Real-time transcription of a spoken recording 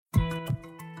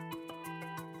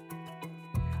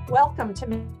Welcome to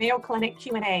Mayo Clinic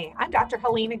Q&A. I'm Dr.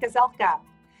 Helena Gazelka.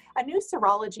 A new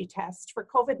serology test for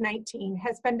COVID-19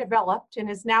 has been developed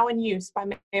and is now in use by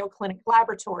Mayo Clinic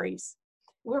laboratories.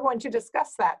 We're going to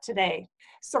discuss that today.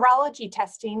 Serology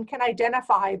testing can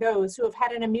identify those who have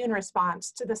had an immune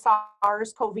response to the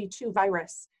SARS-CoV-2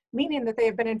 virus, meaning that they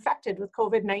have been infected with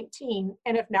COVID-19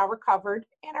 and have now recovered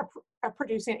and are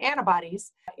producing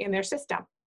antibodies in their system.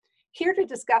 Here to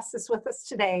discuss this with us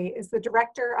today is the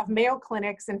director of Mayo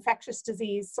Clinic's Infectious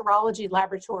Disease Serology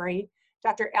Laboratory,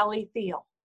 Dr. Ellie Thiel.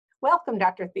 Welcome,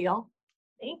 Dr. Thiel.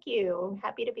 Thank you. I'm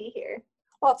happy to be here.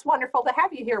 Well, it's wonderful to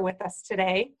have you here with us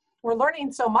today. We're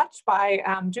learning so much by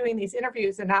doing these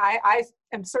interviews, and I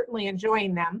am certainly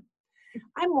enjoying them.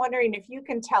 I'm wondering if you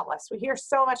can tell us, we hear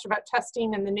so much about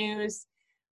testing in the news,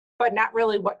 but not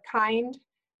really what kind.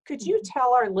 Could you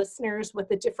tell our listeners what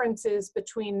the difference is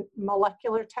between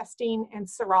molecular testing and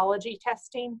serology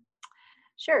testing?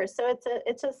 Sure. So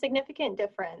it's a significant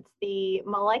difference. The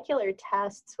molecular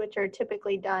tests, which are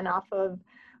typically done off of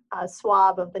a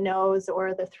swab of the nose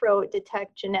or the throat,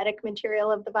 detect genetic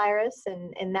material of the virus,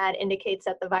 and that indicates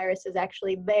that the virus is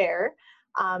actually there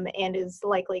and is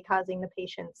likely causing the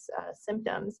patient's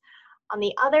symptoms. On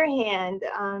the other hand,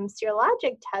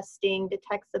 serologic testing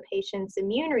detects the patient's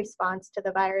immune response to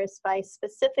the virus by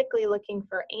specifically looking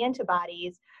for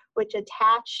antibodies which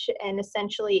attach and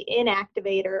essentially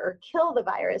inactivate or kill the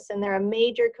virus. And they're a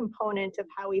major component of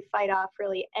how we fight off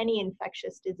really any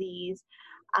infectious disease.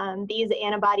 These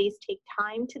antibodies take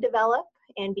time to develop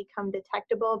and become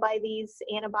detectable by these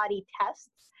antibody tests.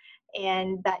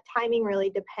 And that timing really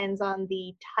depends on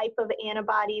the type of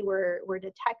antibody we're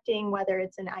detecting, whether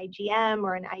it's an IgM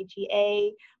or an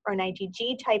IgA or an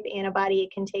IgG type antibody.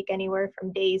 It can take anywhere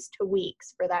from days to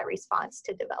weeks for that response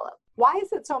to develop. Why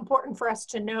is it so important for us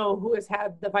to know who has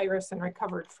had the virus and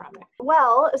recovered from it?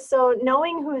 Well, so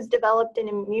knowing who's developed an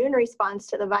immune response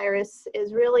to the virus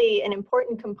is really an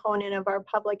important component of our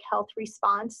public health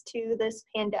response to this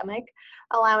pandemic,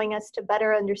 allowing us to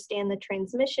better understand the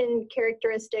transmission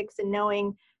characteristics and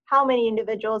knowing how many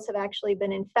individuals have actually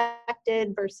been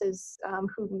infected versus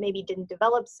who maybe didn't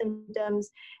develop symptoms,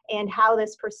 and how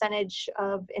this percentage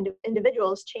of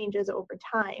individuals changes over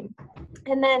time.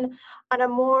 And then on a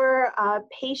more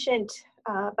patient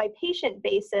by patient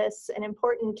basis, an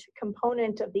important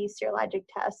component of these serologic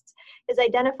tests is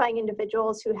identifying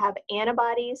individuals who have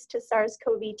antibodies to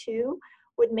SARS-CoV-2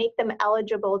 would make them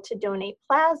eligible to donate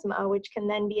plasma, which can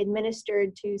then be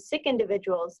administered to sick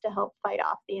individuals to help fight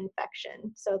off the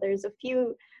infection. So there's a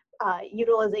few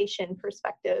utilization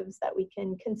perspectives that we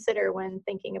can consider when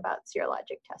thinking about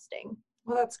serologic testing.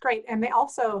 Well, that's great. And they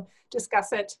also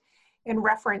discuss it in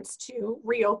reference to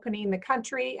reopening the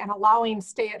country and allowing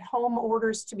stay-at-home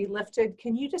orders to be lifted.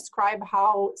 Can you describe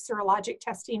how serologic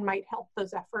testing might help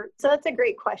those efforts? So that's a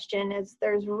great question.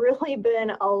 There's really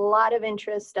been a lot of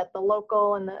interest at the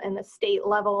local and the state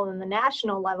level and the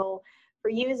national level for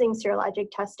using serologic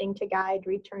testing to guide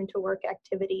return to work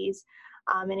activities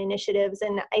and initiatives.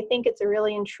 And I think it's a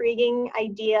really intriguing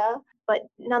idea, but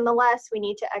nonetheless, we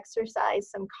need to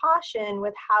exercise some caution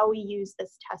with how we use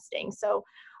this testing. So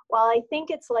while I think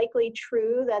it's likely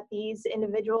true that these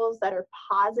individuals that are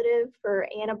positive for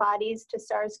antibodies to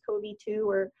SARS-CoV-2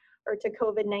 or to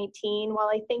COVID-19, while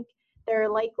I think they're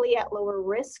likely at lower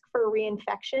risk for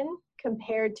reinfection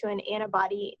compared to an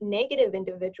antibody negative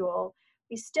individual,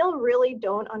 we still really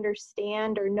don't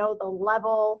understand or know the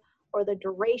level or the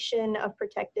duration of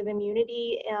protective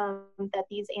immunity that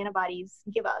these antibodies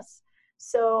give us.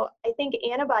 So I think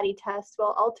antibody tests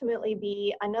will ultimately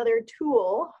be another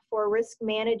tool for risk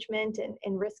management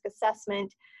and risk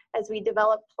assessment as we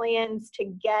develop plans to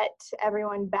get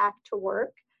everyone back to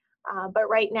work. But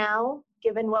right now,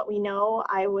 given what we know,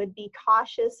 I would be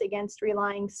cautious against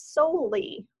relying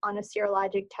solely on a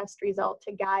serologic test result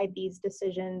to guide these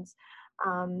decisions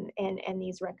and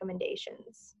these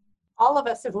recommendations. All of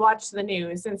us have watched the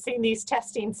news and seen these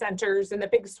testing centers and the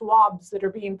big swabs that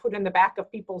are being put in the back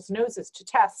of people's noses to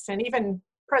test. And even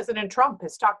President Trump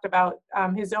has talked about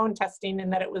his own testing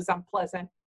and that it was unpleasant.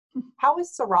 How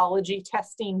is serology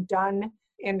testing done,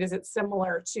 and is it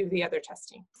similar to the other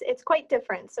testing? It's quite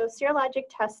different. So serologic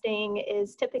testing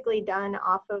is typically done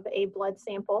off of a blood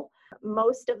sample.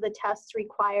 Most of the tests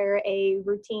require a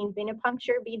routine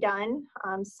venipuncture be done.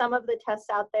 Some of the tests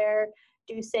out there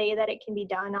do say that it can be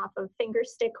done off of finger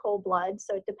stick whole blood,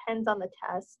 so it depends on the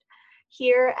test.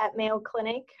 Here at Mayo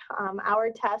Clinic,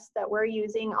 our tests that we're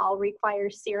using all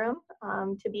require serum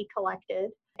to be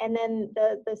collected. And then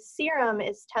the serum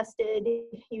is tested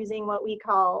using what we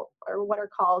call, or what are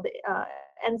called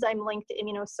enzyme-linked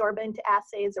immunosorbent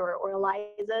assays or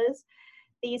ELISAs.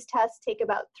 These tests take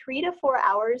about 3 to 4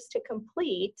 hours to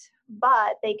complete,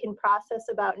 but they can process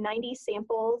about 90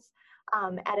 samples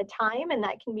at a time, and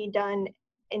that can be done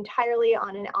entirely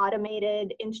on an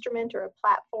automated instrument or a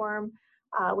platform,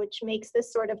 which makes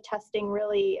this sort of testing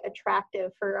really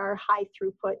attractive for our high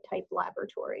throughput type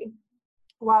laboratory.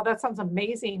 Wow, that sounds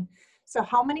amazing. So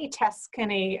how many tests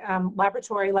can a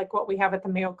laboratory like what we have at the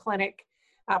Mayo Clinic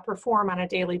perform on a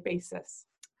daily basis?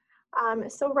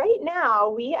 So right now,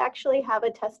 we actually have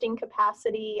a testing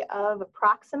capacity of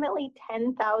approximately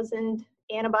 10,000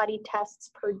 antibody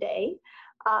tests per day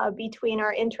between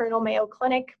our internal Mayo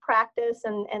Clinic practice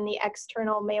and the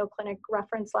external Mayo Clinic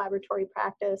reference laboratory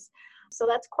practice. So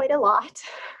that's quite a lot.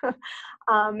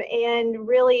 And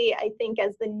really, I think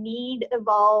as the need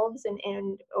evolves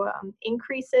and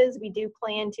increases, we do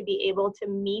plan to be able to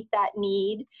meet that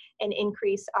need and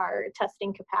increase our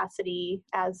testing capacity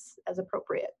as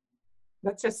appropriate.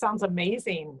 That just sounds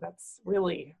amazing.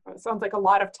 It sounds like a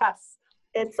lot of tests.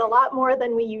 It's a lot more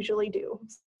than we usually do.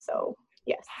 So,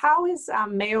 yes. How is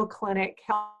Mayo Clinic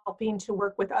helping to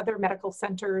work with other medical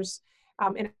centers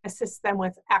and assist them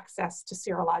with access to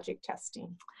serologic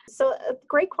testing? So,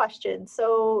 great question.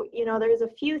 So, there's a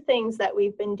few things that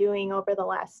we've been doing over the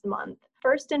last month.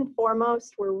 First and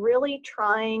foremost, we're really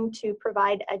trying to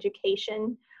provide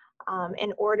education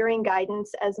and ordering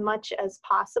guidance as much as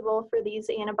possible for these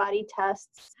antibody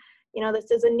tests.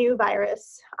 This is a new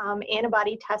virus.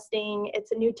 Antibody testing,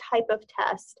 it's a new type of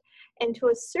test. And to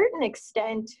a certain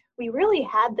extent, we really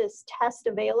had this test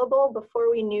available before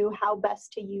we knew how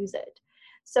best to use it.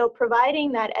 So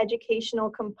providing that educational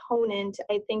component,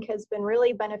 I think, has been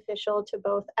really beneficial to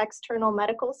both external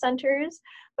medical centers,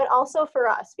 but also for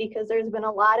us, because there's been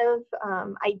a lot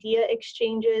of idea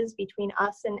exchanges between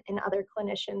us and other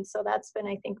clinicians. So that's been,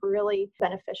 I think, really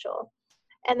beneficial.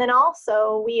 And then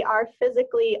also, we are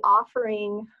physically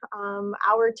offering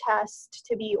our test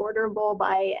to be orderable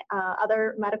by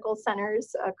other medical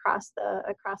centers across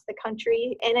the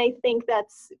country. And I think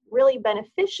that's really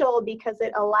beneficial because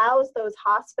it allows those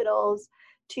hospitals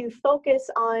to focus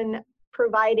on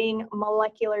providing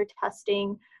molecular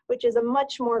testing, which is a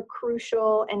much more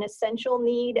crucial and essential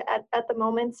need at the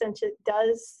moment, since it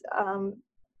does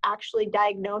actually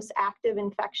diagnose active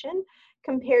infection,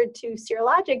 compared to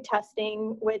serologic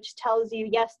testing, which tells you,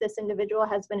 yes, this individual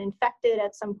has been infected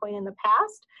at some point in the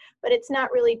past, but it's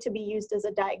not really to be used as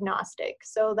a diagnostic.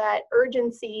 So that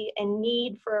urgency and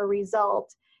need for a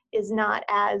result is not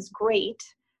as great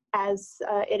as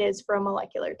it is for a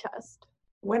molecular test.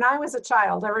 When I was a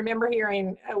child, I remember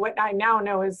hearing what I now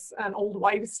know is an old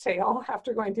wives' tale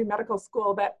after going through medical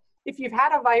school, that if you've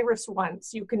had a virus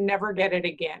once, you can never get it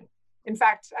again. In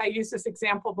fact, I used this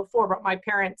example before, but my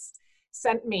parents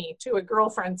sent me to a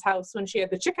girlfriend's house when she had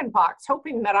the chicken pox,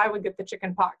 hoping that I would get the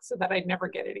chicken pox so that I'd never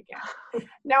get it again.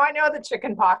 Now I know that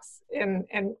chicken pox and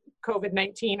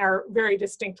COVID-19 are very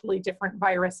distinctly different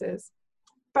viruses,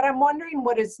 but I'm wondering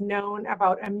what is known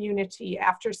about immunity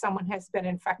after someone has been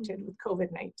infected with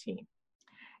COVID-19.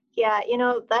 Yeah,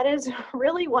 that is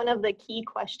really one of the key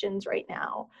questions right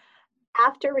now.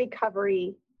 After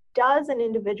recovery, does an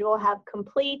individual have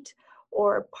complete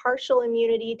or partial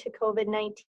immunity to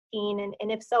COVID-19?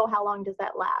 And if so, how long does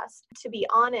that last? To be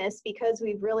honest, because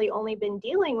we've really only been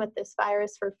dealing with this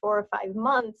virus for 4 or 5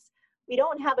 months, we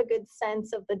don't have a good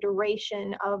sense of the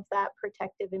duration of that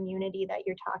protective immunity that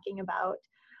you're talking about.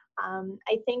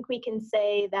 I think we can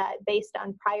say that based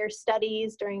on prior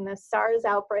studies during the SARS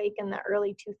outbreak in the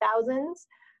early 2000s,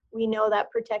 we know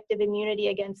that protective immunity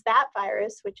against that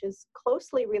virus, which is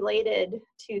closely related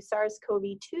to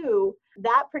SARS-CoV-2,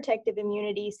 that protective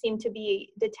immunity seemed to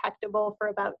be detectable for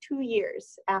about 2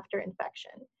 years after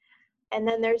infection. And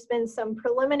then there's been some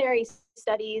preliminary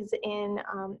studies in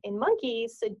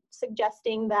monkeys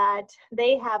suggesting that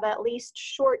they have at least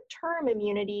short-term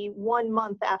immunity 1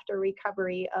 month after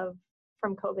recovery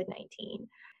from COVID-19.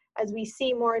 As we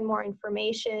see more and more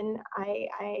information,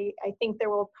 I think there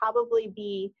will probably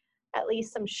be at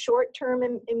least some short-term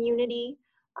immunity,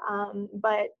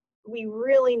 but we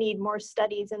really need more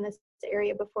studies in this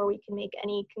area before we can make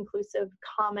any conclusive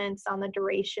comments on the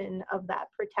duration of that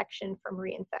protection from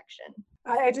reinfection.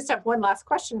 I just have one last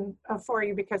question for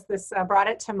you, because this brought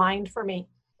it to mind for me.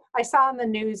 I saw on the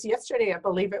news yesterday, I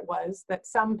believe it was, that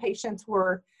some patients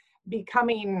were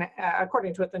becoming,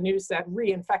 according to what the news said,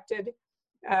 reinfected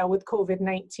with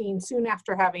COVID-19 soon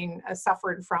after having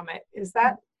suffered from it. Is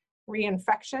that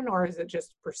reinfection, or is it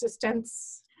just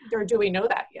persistence? Or do we know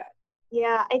that yet?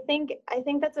 Yeah, I think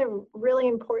that's a really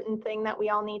important thing that we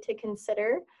all need to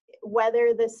consider.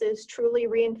 whether this is truly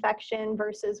reinfection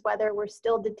versus whether we're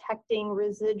still detecting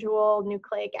residual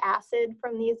nucleic acid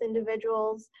from these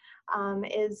individuals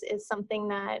is something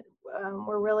that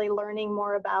we're really learning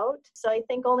more about. So I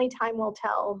think only time will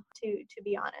tell, to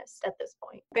be honest, at this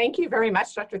point. Thank you very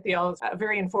much, Dr. Thiel. It's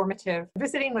very informative.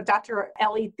 Visiting with Dr.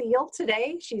 Ellie Thiel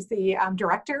today. She's the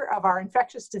director of our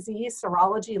infectious disease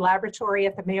serology laboratory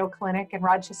at the Mayo Clinic in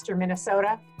Rochester,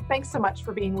 Minnesota. Thanks so much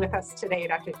for being with us today,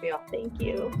 Dr. Thiel. Thank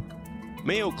you.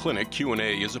 Mayo Clinic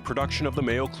Q&A is a production of the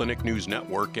Mayo Clinic News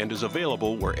Network and is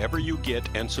available wherever you get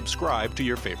and subscribe to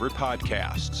your favorite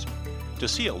podcasts. To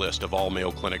see a list of all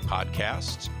Mayo Clinic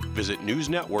podcasts, visit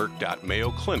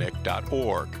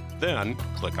newsnetwork.mayoclinic.org. Then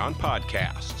click on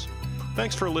Podcasts.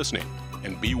 Thanks for listening,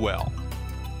 and be well.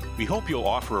 We hope you'll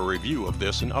offer a review of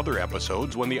this and other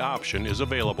episodes when the option is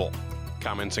available.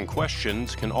 Comments and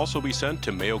questions can also be sent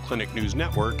to Mayo Clinic News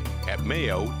Network at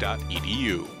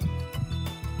mayo.edu.